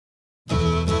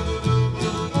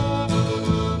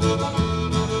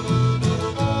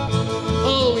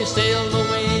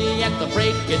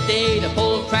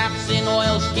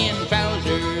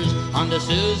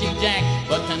Susie Jack,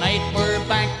 but tonight we're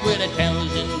back with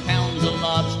 1,000 pounds of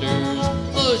lobsters.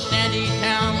 Oh, Shanty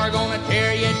Town, we're gonna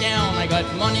tear you down. I got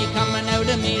money coming out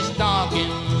of me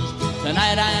stockings.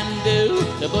 Tonight I'm due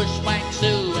to bushwhack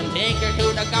Sue and take her to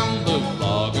the gumboot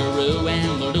cloggeroo,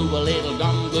 and we'll do a little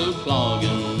gumboot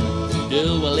clogging.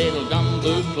 Do a little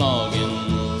gumboot clogging.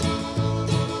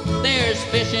 There's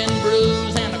fish and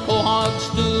brews and a quahog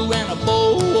stew and a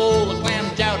bowl of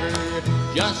clam chowder.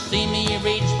 Just see me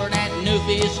reach for that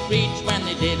newfie screech when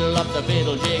they diddle up the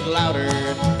fiddle jig louder.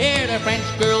 Hear the French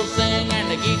girls sing and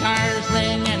the guitars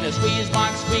ring and the squeeze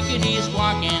box squeakity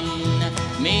squawking.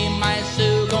 Me and my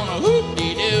Sue gonna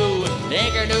hoop-dee-doo,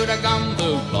 take her to the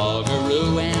gumboot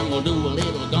cloggeroo, and we'll do a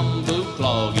little gumboot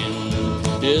clogging.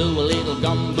 Do a little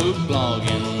gumboot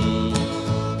clogging.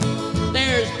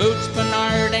 There's Boots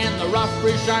Bernard and the rough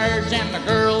Richards and the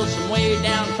girls from way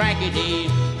down Trackety.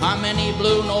 How many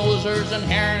blue nosers and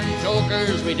heron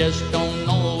chokers, we just don't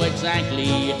know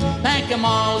exactly. Pack 'em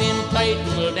all in tight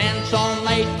and we'll dance all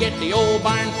night, get the old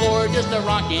barn floor just a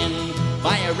rockin'.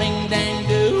 Buy a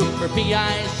ring-dang-doo for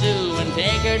P.I. Sue and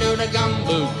take her to the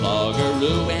gumboot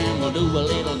cloggeroo, and we'll do a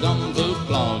little gumboot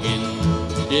clogging.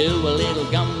 Do a little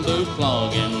gumboot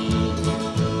clogging.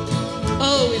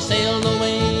 Oh, we sailed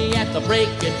away at the break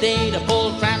of day to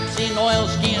pull traps in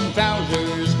oilskin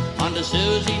trousers on the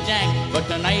Susie Jack, but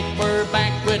tonight we're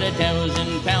back with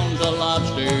 1,000 pounds of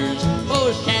lobsters.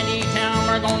 Oh, Shanty Town,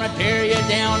 we're gonna tear you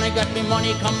down. I got me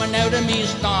money coming out of me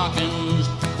stockings.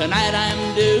 Tonight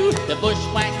I'm due to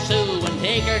bushwhack Sue and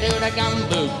take her to the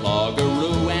gumboot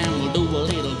cloggeroo, and we'll do a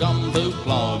little gumboot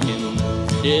clogging.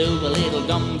 Do a little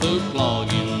gumboot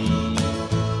clogging.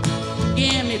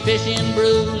 Give me fish and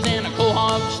brews and a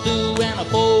quahog stew and a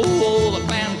bowl of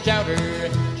clam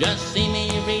chowder. Just see me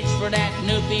reach for that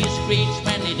newfie screech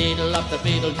when they diddle up the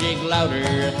fiddle jig louder.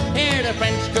 Hear the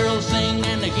French girls sing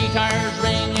and the guitars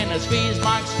ring and the squeeze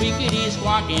box squeakity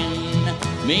squawking.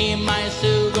 Me and my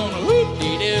Sue gonna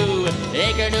whoop-dee-doo,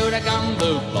 take her to the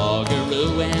gumboot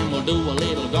cloggeroo, and we'll do a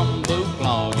little gumboot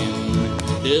clogging.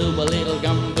 Do a little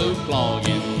gumboot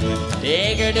clogging.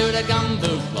 Take her to the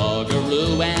gumboot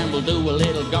cloggeroo, and we'll do a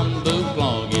little gumboot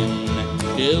clogging.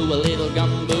 Do a little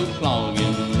gumboot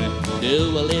clogging.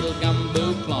 Do a little gumboot